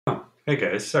Hey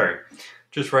guys, sorry.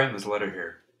 Just writing this letter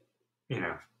here, you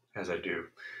know, as I do.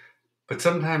 But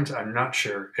sometimes I'm not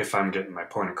sure if I'm getting my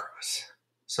point across.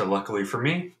 So, luckily for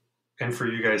me and for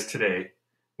you guys today,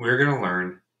 we're going to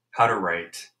learn how to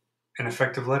write an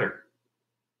effective letter.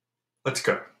 Let's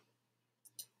go.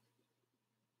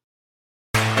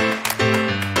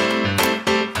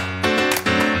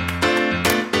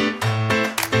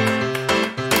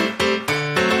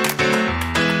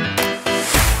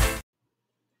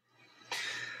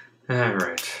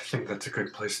 Alright, I think that's a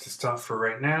good place to stop for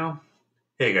right now.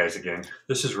 Hey guys again,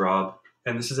 this is Rob,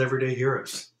 and this is Everyday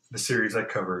Heroes, the series that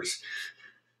covers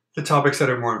the topics that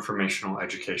are more informational,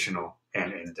 educational,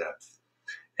 and in depth.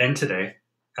 And today,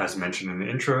 as mentioned in the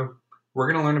intro, we're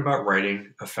going to learn about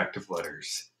writing effective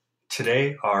letters.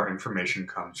 Today, our information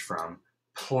comes from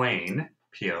Plain,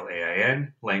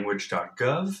 Plain,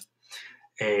 language.gov,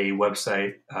 a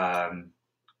website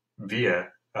via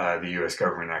the US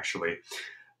government, actually,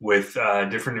 with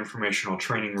different informational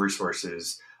training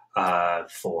resources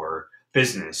for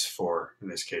business, for, in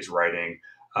this case, writing,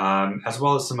 as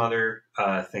well as some other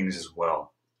things as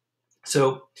well.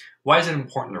 So, why is it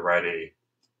important to write a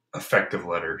effective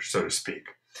letter, so to speak?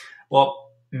 Well,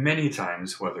 many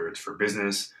times, whether it's for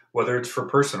business, whether it's for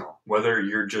personal, whether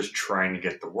you're just trying to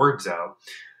get the words out,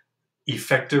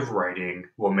 effective writing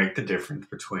will make the difference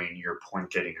between your point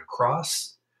getting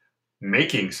across,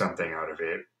 making something out of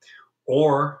it,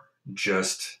 or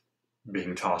just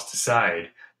being tossed aside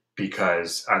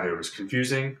because either it was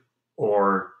confusing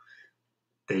or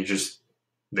they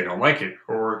don't like it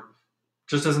or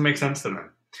just doesn't make sense to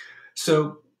them.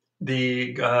 So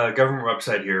the government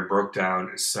website here broke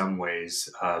down some ways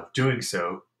of doing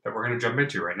so that we're going to jump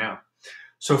into right now.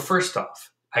 So first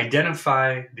off,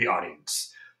 identify the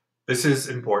audience. This is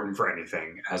important for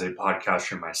anything. As a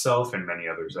podcaster myself and many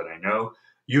others that I know,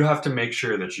 you have to make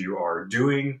sure that you are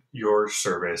doing your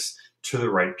service to the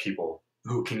right people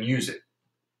who can use it.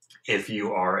 If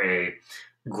you are a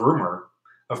groomer,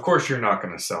 of course you're not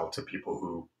going to sell to people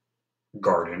who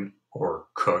garden or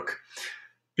cook,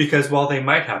 because while they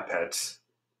might have pets,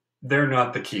 they're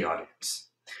not the key audience.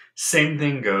 Same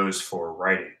thing goes for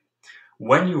writing.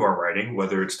 When you are writing,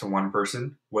 whether it's to one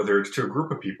person, whether it's to a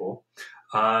group of people,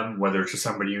 whether it's to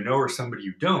somebody you know or somebody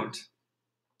you don't,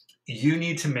 you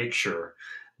need to make sure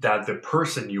that the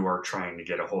person you are trying to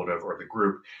get a hold of or the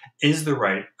group is the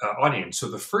right audience. So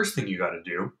the first thing you got to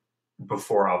do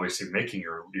before obviously making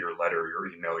your letter, your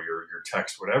email, your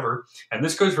text, whatever, and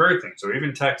this goes for everything, so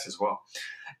even text as well,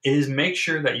 is make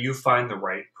sure that you find the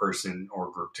right person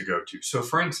or group to go to. So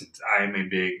for instance, I am a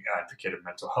big advocate of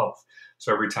mental health.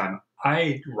 So every time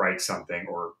I write something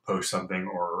or post something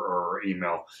or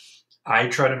email, I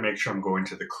try to make sure I'm going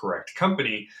to the correct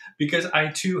company, because I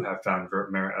too have found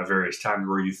various times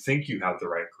where you think you have the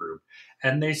right group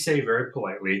and they say very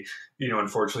politely,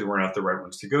 unfortunately, we're not the right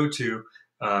ones to go to.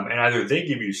 And either they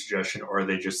give you a suggestion or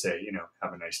they just say,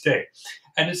 have a nice day.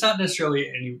 And it's not necessarily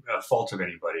any fault of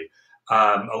anybody.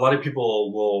 A lot of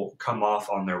people will come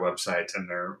off on their websites and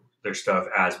their stuff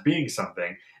as being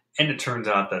something, and it turns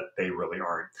out that they really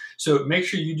aren't. So make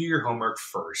sure you do your homework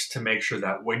first to make sure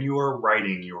that when you are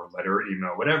writing your letter or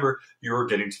email, whatever, you're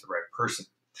getting to the right person.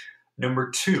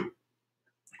 Number 2,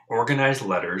 organize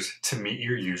letters to meet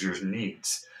your user's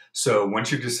needs. So once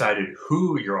you've decided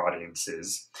who your audience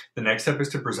is, the next step is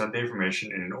to present the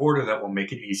information in an order that will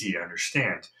make it easy to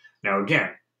understand. Now again,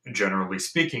 generally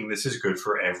speaking, this is good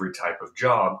for every type of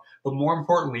job, but more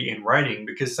importantly in writing,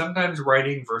 because sometimes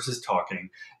writing versus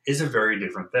talking is a very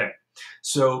different thing.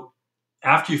 So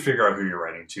after you figure out who you're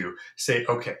writing to, say,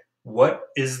 okay, what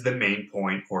is the main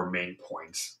point or main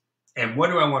points? And what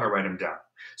do I want to write them down?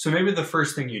 So maybe the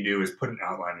first thing you do is put an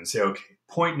outline and say, okay,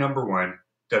 point number 1,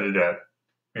 da-da-da,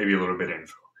 maybe a little bit of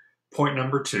info. Point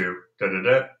number 2,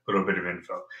 da-da-da, a little bit of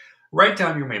info. Write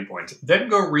down your main points. Then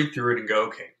go read through it and go,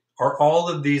 okay, are all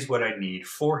of these what I need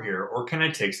for here, or can I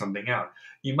take something out?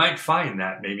 You might find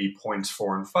that maybe points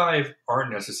 4 and 5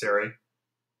 aren't necessary.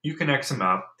 You can X them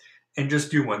out and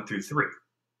just do 1 through 3.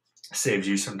 Saves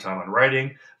you some time on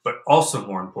writing, but also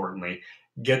more importantly,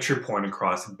 get your point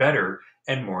across better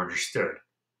and more understood.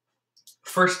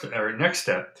 Next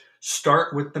step,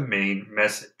 start with the main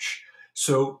message.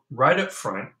 So right up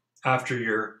front, after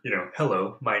your,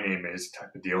 hello, my name is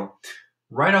type of deal,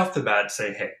 right off the bat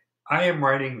say, hey, I am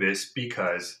writing this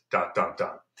because ...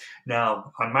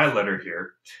 Now, on my letter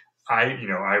here,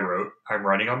 I wrote, I'm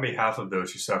writing on behalf of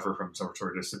those who suffer from some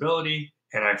sort of disability,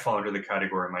 and I fall under the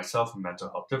category myself of mental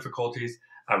health difficulties.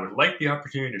 I would like the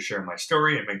opportunity to share my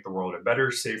story and make the world a better,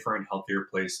 safer, and healthier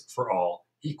place for all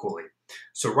equally.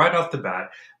 So right off the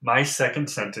bat, my second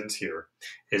sentence here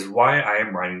is why I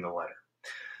am writing the letter.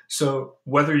 So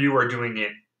whether you are doing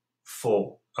it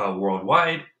full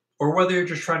worldwide or whether you're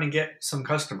just trying to get some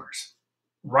customers,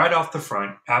 right off the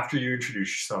front, after you introduce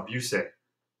yourself, you say,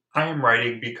 I am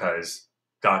writing because ...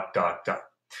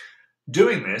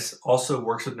 Doing this also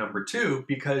works with number two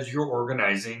because you're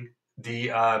organizing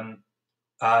the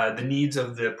needs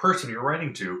of the person you're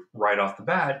writing to right off the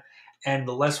bat, and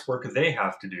the less work they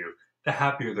have to do, the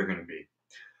happier they're going to be.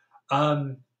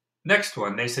 Next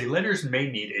one, they say letters may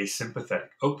need a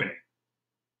sympathetic opening.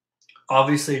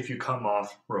 Obviously, if you come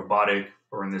off robotic,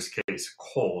 or in this case,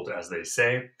 cold, as they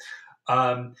say,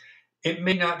 it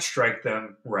may not strike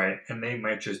them right, and they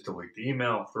might just delete the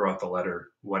email, throw out the letter,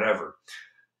 whatever.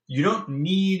 You don't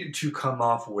need to come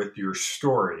off with your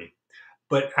story,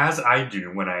 but as I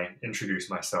do when I introduce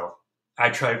myself, I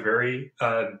try very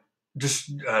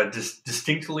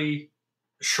distinctly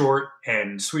short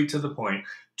and sweet to the point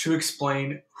to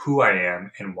explain who I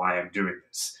am and why I'm doing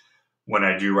this. When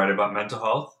I do write about mental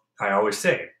health, I always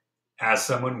say, as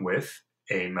someone with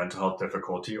a mental health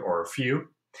difficulty or a few,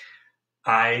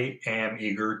 I am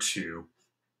eager to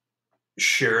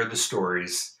share the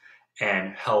stories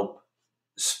and help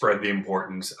spread the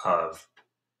importance of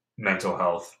mental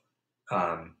health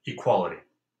equality.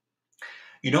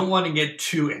 You don't want to get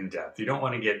too in-depth. You don't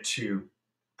want to get too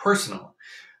personal,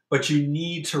 but you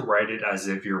need to write it as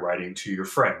if you're writing to your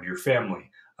friend, your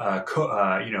family, a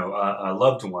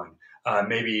loved one,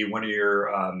 maybe one of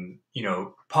your,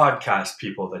 podcast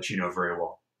people that you know very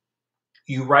well.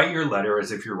 You write your letter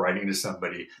as if you're writing to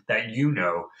somebody that you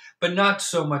know, but not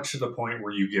so much to the point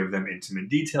where you give them intimate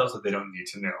details that they don't need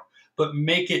to know, but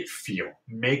make it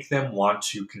make them want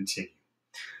to continue.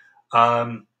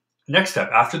 Next step,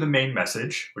 after the main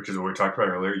message, which is what we talked about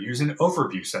earlier, use an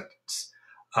overview sentence.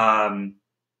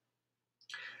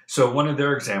 So one of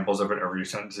their examples of an overview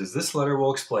sentence is, this letter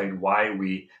will explain why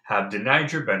we have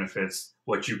denied your benefits,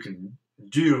 what you can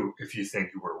do if you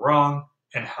think you were wrong,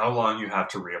 and how long you have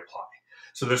to reapply.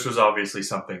 So this was obviously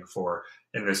something for,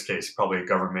 in this case, probably a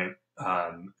government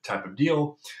type of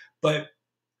deal, but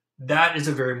that is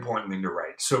a very important thing to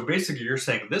write. So basically you're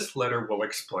saying this letter will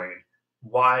explain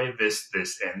why this,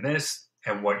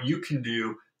 and what you can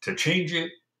do to change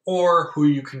it, or who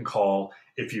you can call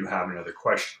if you have another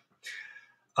question.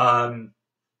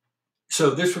 So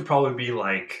this would probably be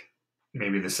like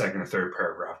maybe the second or third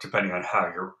paragraph, depending on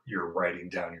how you're writing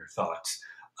down your thoughts.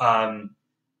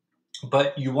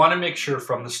 But you want to make sure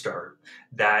from the start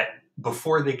that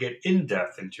before they get in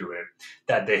depth into it,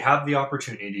 that they have the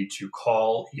opportunity to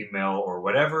call, email, or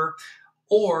whatever,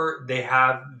 or they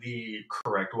have the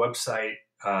correct website,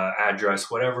 address,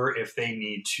 whatever, if they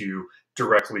need to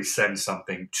directly send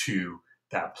something to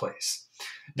that place.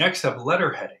 Next up,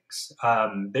 letter headings.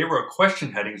 They wrote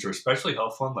question headings are especially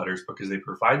helpful in letters because they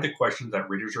provide the questions that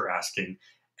readers are asking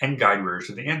and guide readers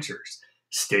to the answers.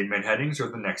 Statement headings are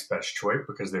the next best choice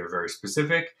because they're very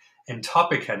specific, and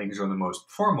topic headings are the most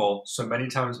formal, so many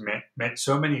times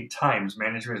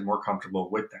management is more comfortable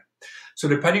with them. So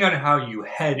depending on how you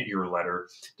head your letter,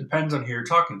 depends on who you're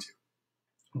talking to.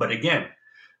 But again,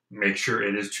 make sure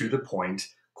it is to the point,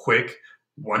 quick,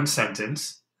 one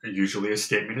sentence, usually a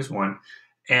statement is one,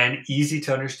 and easy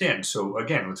to understand. So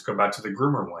again, let's go back to the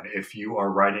groomer one. If you are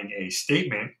writing a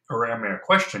statement or a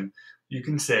question, you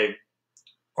can say,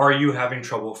 are you having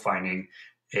trouble finding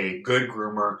a good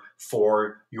groomer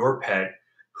for your pet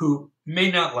who may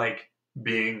not like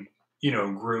being,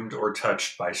 groomed or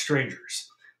touched by strangers?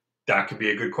 That could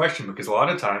be a good question because a lot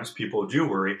of times people do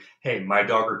worry, hey, my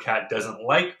dog or cat doesn't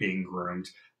like being groomed.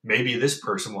 Maybe this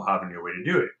person will have a new way to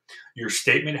do it. Your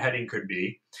statement heading could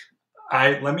be,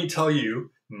 let me tell you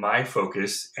my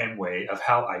focus and way of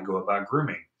how I go about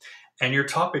grooming. And your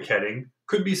topic heading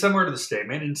could be similar to the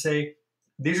statement and say,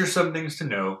 these are some things to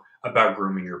know about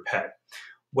grooming your pet.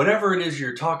 Whatever it is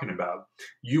you're talking about,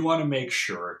 you want to make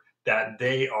sure that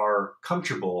they are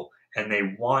comfortable and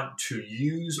they want to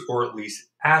use or at least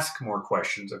ask more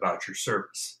questions about your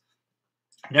service.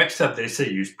 Next up, they say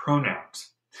use pronouns.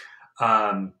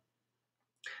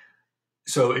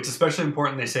 So it's especially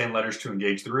important, they say in letters, to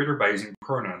engage the reader by using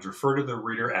pronouns. Refer to the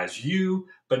reader as you,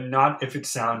 but not if it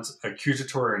sounds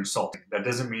accusatory or insulting. That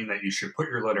doesn't mean that you should put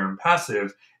your letter in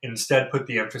passive. Instead, put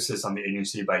the emphasis on the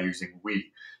agency by using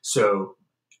we. So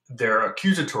their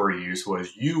accusatory use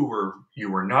was you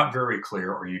were not very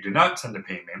clear, or you did not send a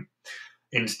payment.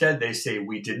 Instead, they say,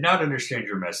 we did not understand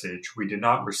your message. We did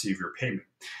not receive your payment.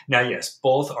 Now, yes,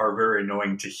 both are very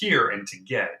annoying to hear and to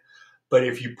get. But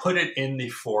if you put it in the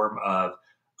form of,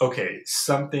 okay,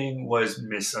 something was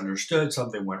misunderstood,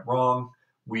 something went wrong,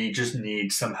 we just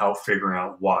need some help figuring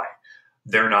out why.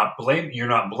 You're not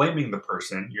blaming the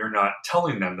person. You're not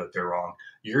telling them that they're wrong.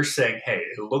 You're saying, hey,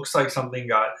 it looks like something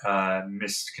got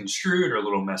misconstrued or a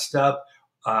little messed up.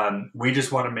 We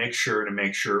just want to make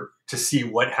sure to see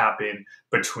what happened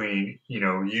between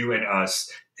you and us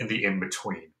in the in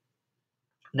between.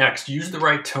 Next, use the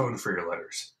right tone for your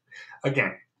letters.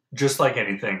 Again, just like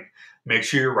anything, make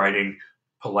sure you're writing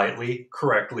politely,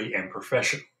 correctly, and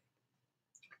professionally.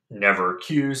 Never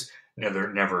accuse,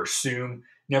 never assume,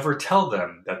 never tell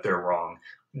them that they're wrong,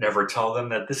 never tell them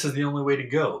that this is the only way to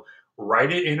go.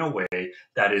 Write it in a way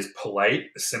that is polite,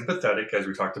 sympathetic, as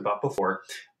we talked about before,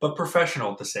 but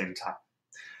professional at the same time.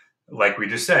 Like we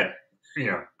just said,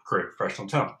 create a professional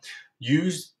tone.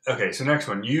 So next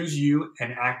one, use you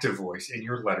and active voice in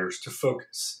your letters to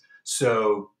focus.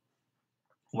 So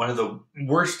one of the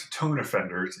worst tone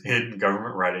offenders in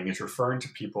government writing is referring to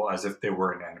people as if they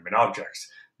were inanimate objects.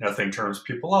 Nothing turns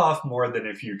people off more than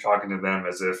if you're talking to them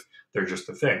as if they're just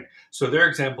a thing. So their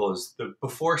example is the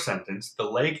before sentence, the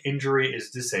leg injury is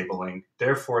disabling,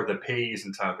 therefore the payee is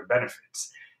entitled to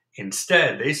benefits.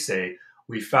 Instead, they say,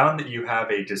 we found that you have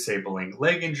a disabling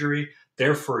leg injury,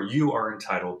 therefore you are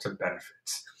entitled to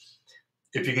benefits.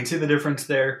 If you can see the difference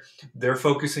there, they're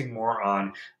focusing more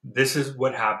on this is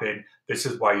what happened, this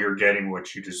is why you're getting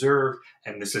what you deserve,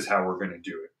 and this is how we're going to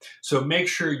do it. So make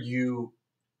sure you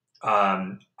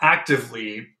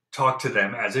actively talk to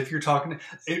them as if you're talking.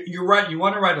 You're right. You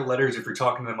want to write a letter as if you're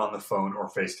talking to them on the phone or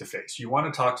face to face. You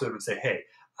want to talk to them and say, "Hey,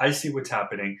 I see what's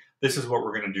happening. This is what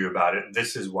we're going to do about it.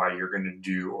 This is why you're going to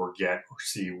do or get or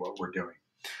see what we're doing."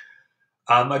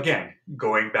 Again,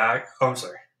 going back. Oh, I'm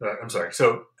sorry.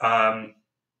 So, all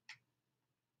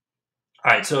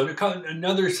right. So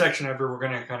another section we're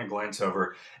going to kind of glance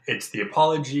over. It's the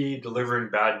apology, delivering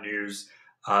bad news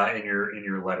in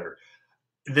your letter.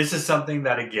 This is something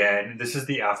that, again, this is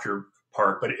the after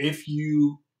part, but if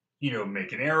you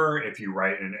make an error, if you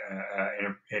write in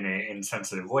an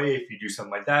insensitive way, if you do something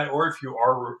like that, or if you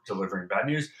are delivering bad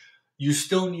news, you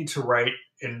still need to write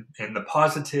in the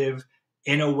positive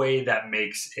in a way that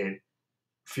makes it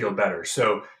feel better.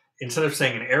 So instead of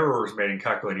saying an error was made in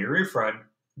calculating your refund,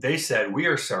 they said, we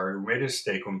are sorry, we made a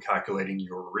mistake when calculating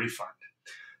your refund.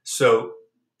 So,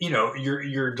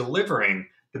 you're delivering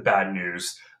the bad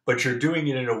news, but you're doing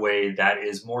it in a way that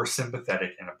is more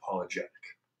sympathetic and apologetic.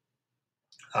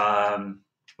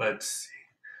 Let's see.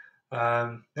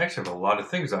 I actually have a lot of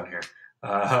things on here.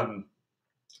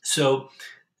 So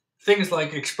things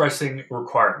like expressing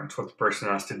requirements, what the person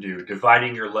has to do,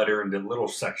 dividing your letter into little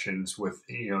sections with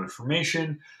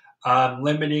information,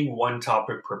 limiting one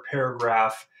topic per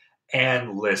paragraph,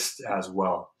 and list as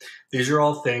well. These are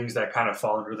all things that kind of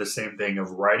fall under the same thing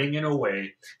of writing in a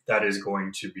way that is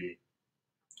going to be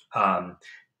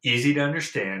easy to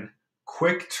understand,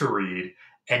 quick to read,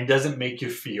 and doesn't make you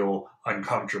feel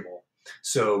uncomfortable.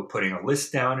 So putting a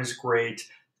list down is great.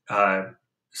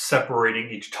 Separating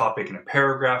each topic in a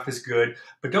paragraph is good,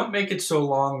 but don't make it so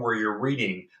long where you're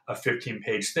reading a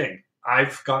 15-page thing.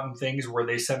 I've gotten things where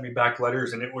they sent me back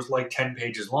letters and it was like 10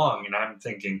 pages long, and I'm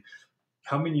thinking,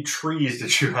 how many trees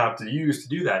did you have to use to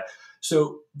do that?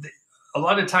 So a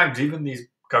lot of times, even these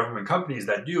government companies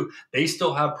that do, they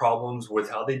still have problems with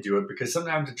how they do it because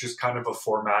sometimes it's just kind of a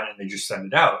format and they just send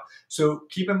it out. So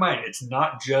keep in mind, it's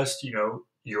not just, you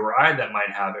or I that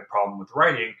might have a problem with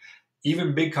writing.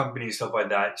 Even big companies, stuff like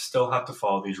that, still have to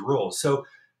follow these rules. So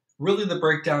really the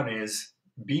breakdown is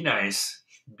be nice,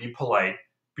 be polite,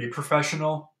 be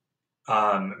professional,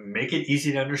 make it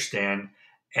easy to understand,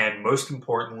 and most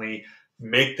importantly,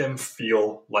 make them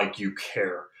feel like you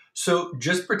care. So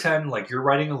just pretend like you're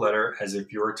writing a letter as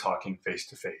if you're talking face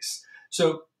to face.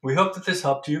 So we hope that this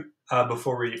helped you.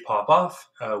 Before we pop off,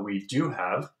 we do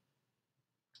have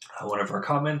one of our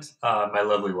comments. My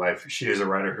lovely wife, she is a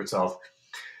writer herself.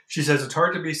 She says, it's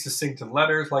hard to be succinct in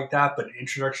letters like that, but an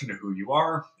introduction to who you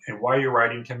are and why you're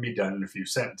writing can be done in a few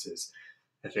sentences.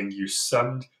 I think you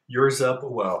summed yours up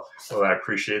well. Well, I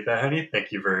appreciate that, honey.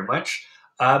 Thank you very much.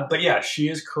 But yeah, she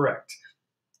is correct.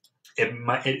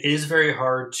 It is very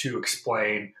hard to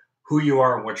explain who you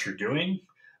are and what you're doing,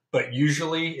 but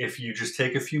usually if you just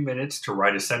take a few minutes to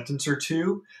write a sentence or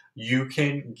two, you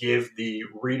can give the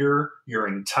reader your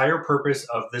entire purpose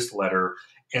of this letter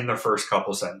in the first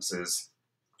couple sentences.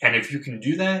 And if you can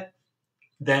do that,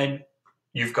 then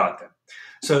you've got them.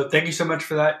 So thank you so much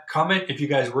for that comment. If you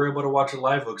guys were able to watch it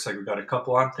live, looks like we've got a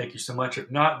couple on. Thank you so much.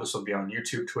 If not, this will be on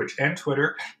YouTube, Twitch, and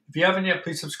Twitter. If you haven't yet,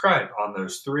 please subscribe on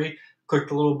those three. Click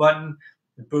the little button.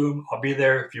 Boom, I'll be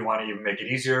there. If you want to even make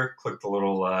it easier, click the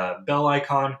little bell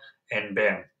icon, and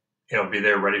bam, it'll be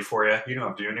there ready for you. You don't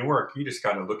have to do any work. You just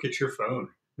got to look at your phone.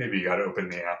 Maybe you got to open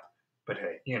the app. But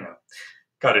hey,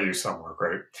 Got to do some work,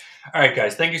 right? All right,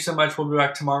 guys. Thank you so much. We'll be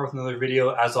back tomorrow with another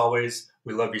video. As always,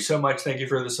 we love you so much. Thank you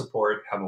for the support. Have a